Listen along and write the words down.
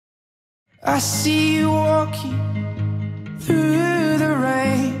I see you walking through the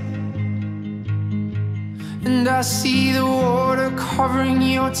rain, and I see the water covering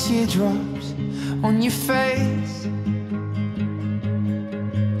your teardrops on your face.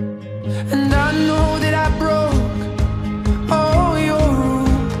 And I know that I broke all your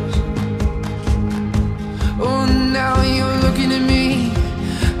rules. Oh, now you're looking at me,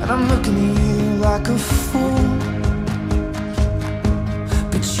 and I'm looking at you like a fool.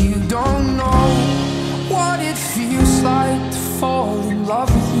 But you don't know what it feels like to fall in love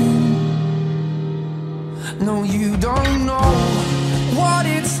with you. No, you don't know what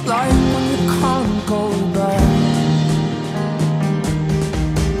it's like when you can't go back.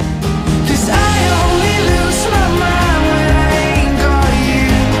 'Cause I only lose my mind when I ain't got you.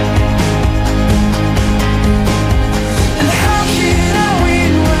 And how can I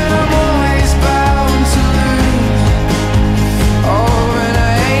win when I'm always bound to lose? Oh, when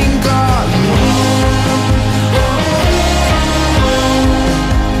I ain't got you.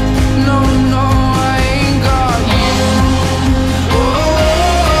 No, no, I ain't got you. Oh,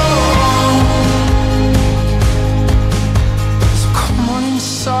 so come on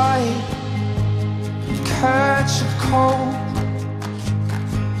inside, catch a cold.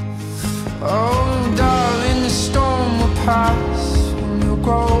 Oh, darling, the storm will pass when you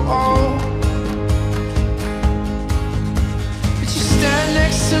grow old. But you stand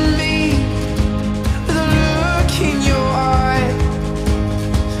next to me with a look in your eye.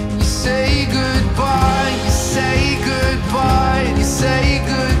 You say goodbye, you say goodbye, you say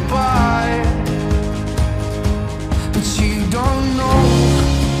goodbye. But you don't know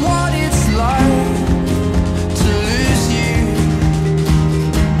what it's like to lose you.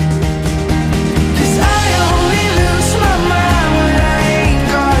 'Cause I only lose my mind when I ain't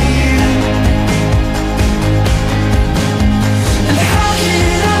got you. And how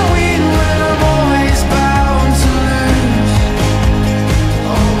can I win when I'm always bound to lose?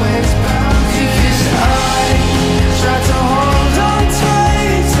 Always bound to lose. 'Cause I tried to hold on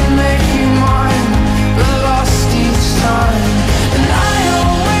tight to make you mine, but lost each time. And I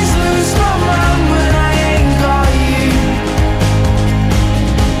always lose my mind when I ain't got you.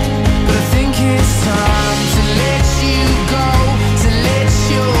 But I think it's time to let you go, to let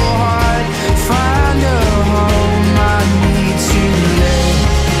your heart find a home. I need to let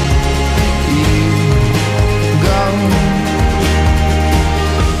you go.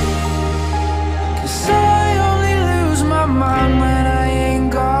 'Cause I only lose my mind when I ain't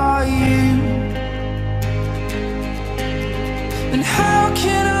got you. And how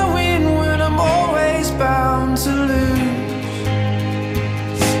can I win when I'm always bound to lose?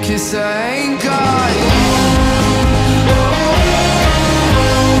 'Cause I ain't got you.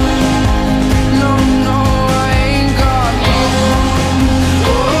 No, no, I ain't got you.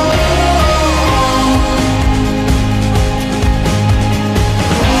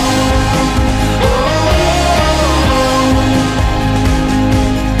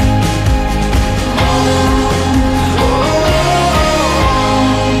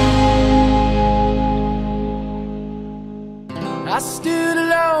 I stood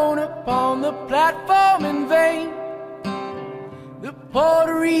alone upon the platform in vain. The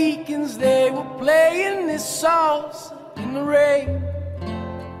Puerto Ricans, they were playing this salsa in the rain,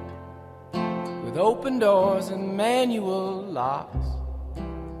 with open doors and manual locks,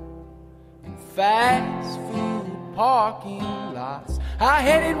 and fast food parking lots. I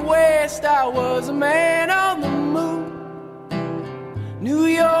headed west, I was a man on the move. New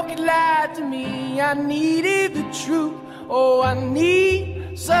York had lied to me, I needed the truth. Oh, I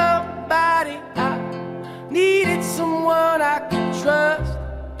need somebody, I needed someone I could trust.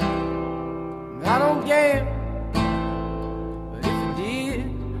 I don't gamble, but if I did,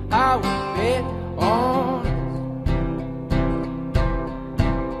 I would bet on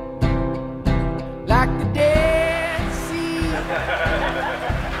like the Dead Sea.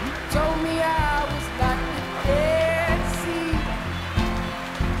 You told me I was like the Dead Sea.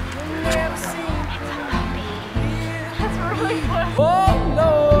 You never seen oh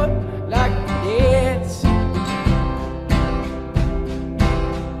Lord, like the Dead Sea.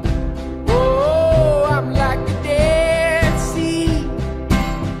 Oh, I'm like the Dead Sea.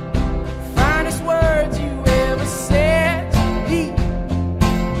 Finest words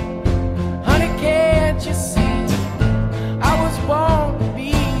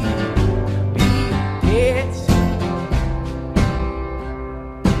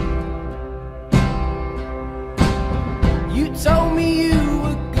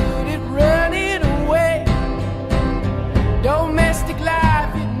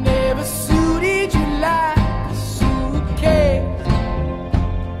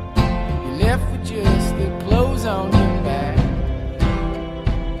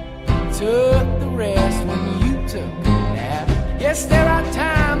took a nap. Yes, there are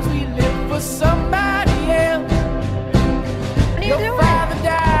times we live for somebody else. Your father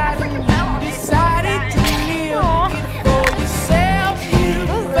died and you decided to live it for yourself.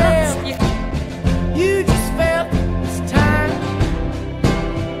 You just felt it's time.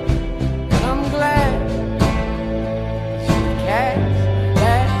 And I'm glad you cast,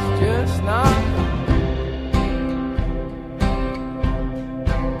 that's just not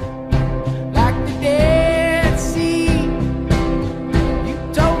like the Dead Sea. You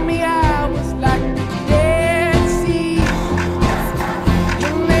told me I was like the Dead Sea.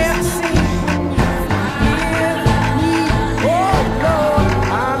 You'll never see when you forgive me. Oh Lord,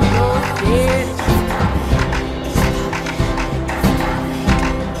 I'm your Dead Sea.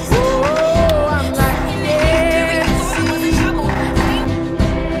 Oh, I'm like the Dead Sea.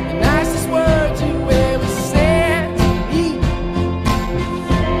 The nicest words you ever said to me.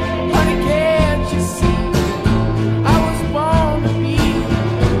 Honey, can't you see? I was born to be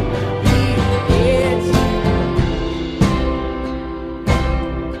Dead Sea.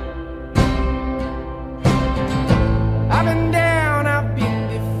 I've been down, I've been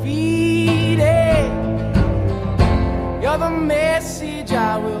defeated. You're the message,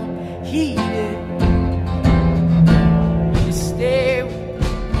 I will heed it. Would you stay?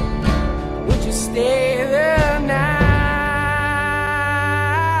 Would you stay the night?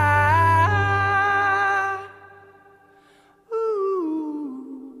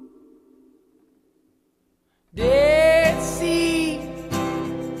 Ooh. Dead Sea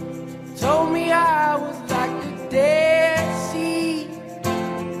told me I was like the Dead Sea.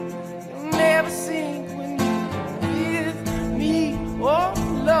 You'll never sink when you're with me. Oh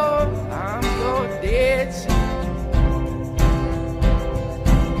Lord, I'm your Dead Sea.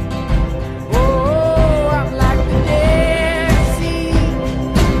 Oh, I'm like the Dead Sea.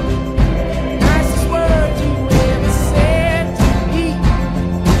 Nicest words you ever said to me.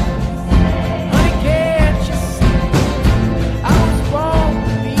 Honey, can't you see? I was born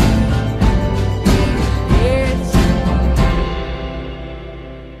to be Dead Sea.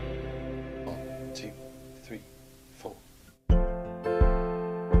 1, 2, 3, 4.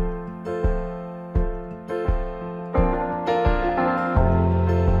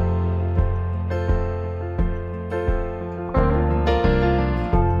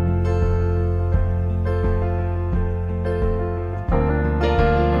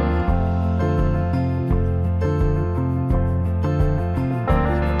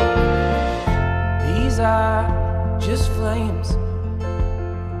 These are just flames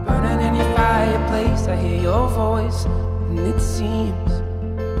burning in your fireplace. I hear your voice, and it seems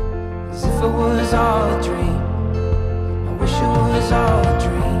as if it was all a dream. I wish it was all a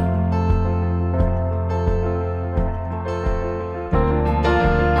dream.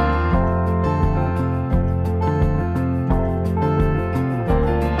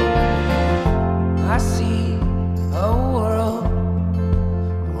 I see a world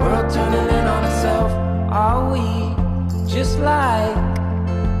turning in on itself. Are we just like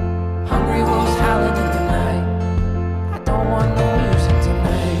hungry wolves howling in the night? I don't want no music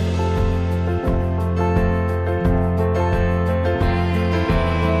tonight.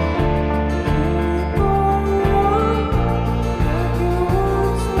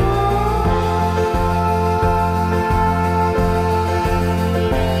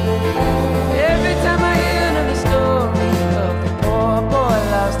 Every time I hear another story of the poor boy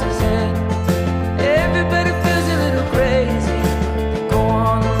lost his head, everybody feels a little crazy. They go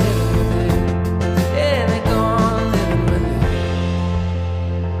on living with it. Yeah, they go on living with it.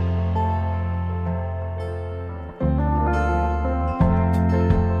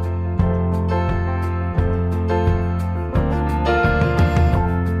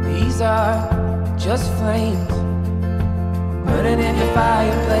 These are just flames burning in your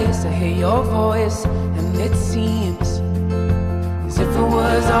fireplace. I hear your voice, and it seems as if it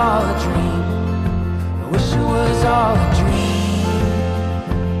was all a dream. I wish it was all a dream.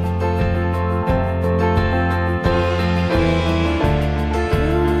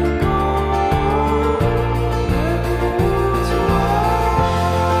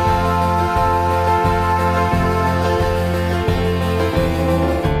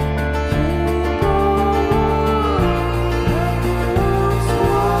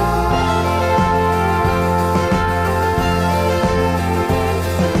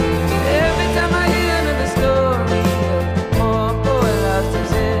 Every time I hear another story of the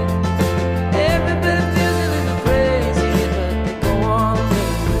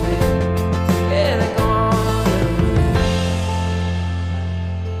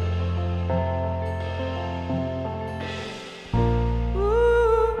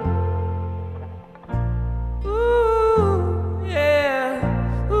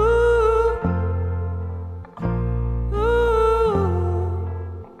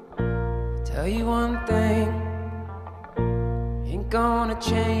tell you one thing, ain't gonna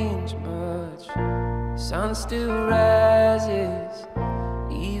change much. The sun still rises,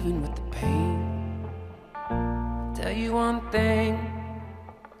 even with the pain. I'll tell you one thing,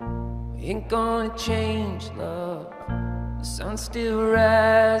 ain't gonna change, love. The sun still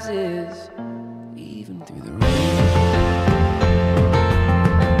rises, even through the rain.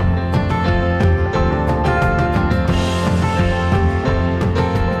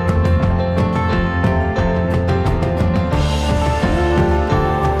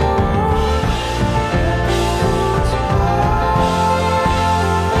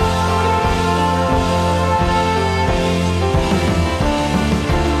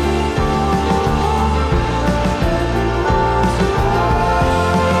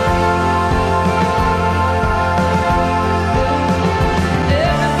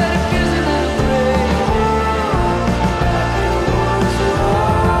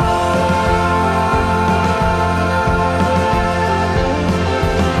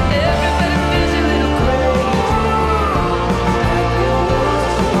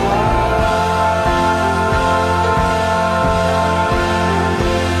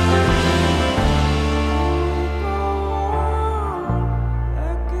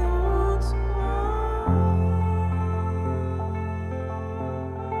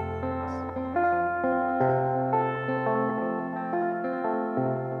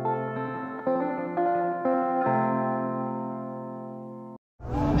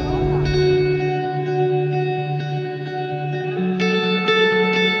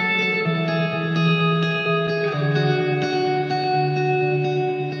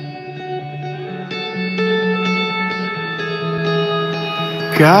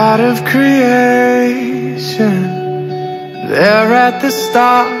 God of creation, there at the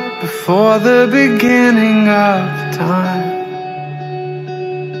start, before the beginning of time.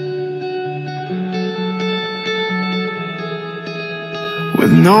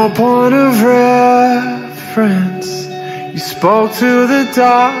 With no point of reference, you spoke to the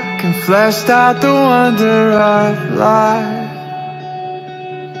dark and fleshed out the wonder of life.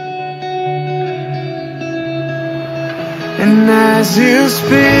 And as you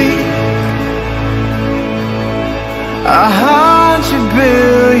speak, 100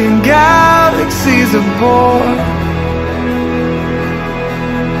 billion galaxies are born.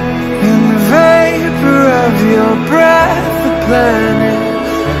 In the vapor of your breath, the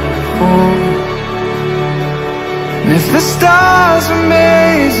planets form. And if the stars were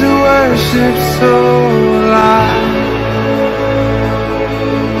made to worship so alive,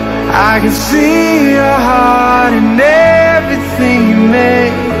 I can see your heart in everything you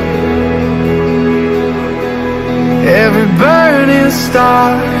make. Every burning star,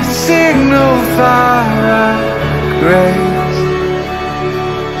 signal fire of grace.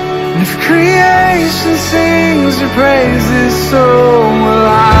 And if creation sings your praises, so will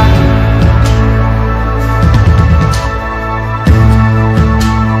I.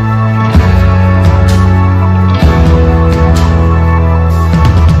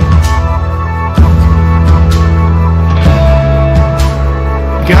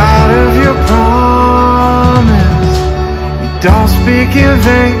 God of your promise, you don't speak in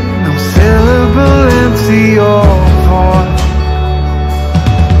vain, no syllable empty your voice.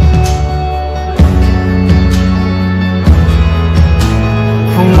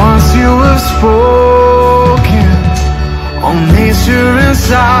 For once you have spoken, all nature and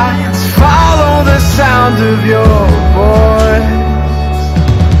science follow the sound of your voice.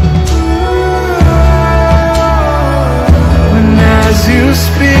 As you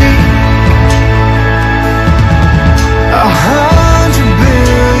speak, 100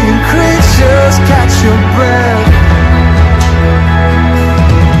 billion creatures catch your breath,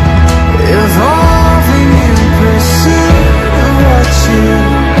 evolving in pursuit of what you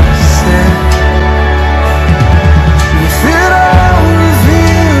said. If it all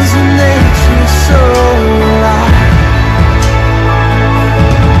reveals a nature so alive,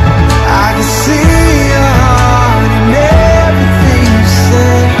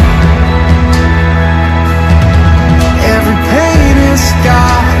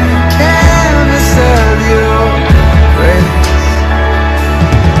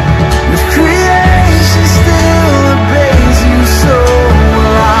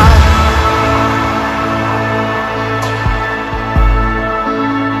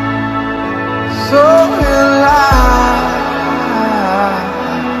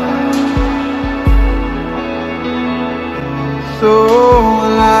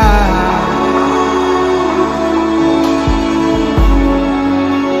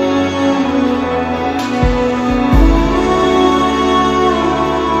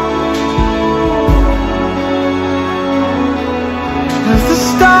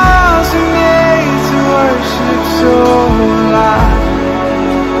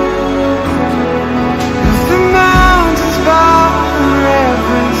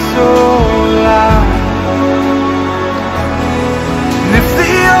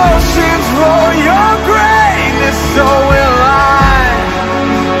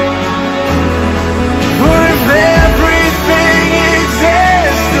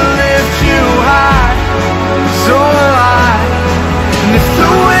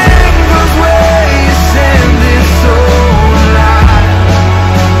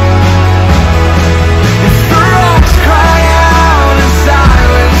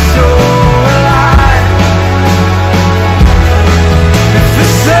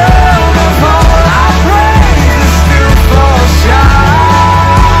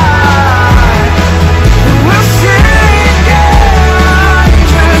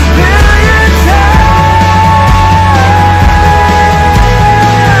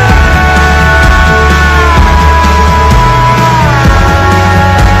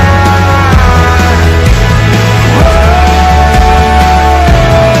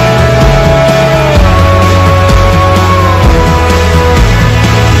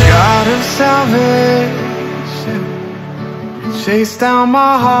 down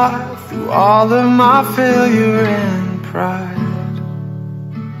my heart through all of my failure and pride.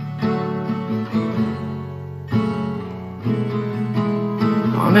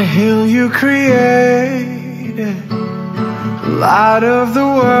 On a hill you created, light of the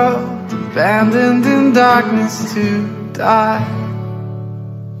world, abandoned in darkness to die.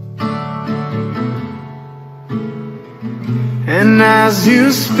 And as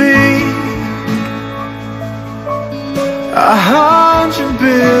you speak, 100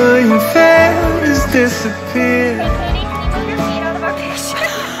 billion failures disappear.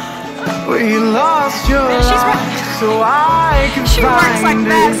 Well, you lost your life so I can She find works like it.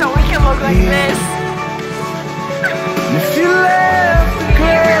 that so we can look like this. And if you left the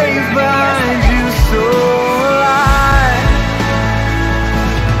grave behind you so alive,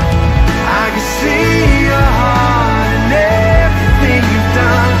 I can see your heart and everything you've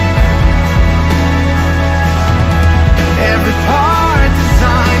done. Every part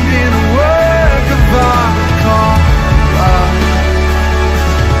designed in a work of art called love.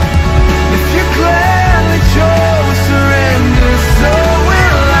 If you gladly chose surrender, so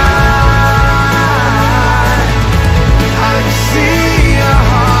will I can see your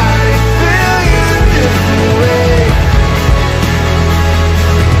heart, it feels a different way.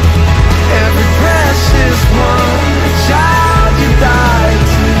 Every precious one, a child you died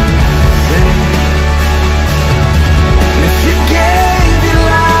to save. If you gave your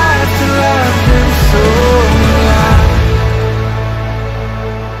life to love them, so will I.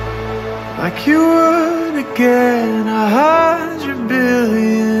 Like you would again 100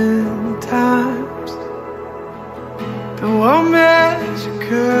 billion times. Though a measure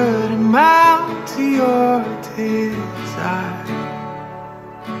could amount to your desire,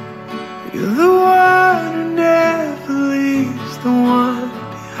 you're the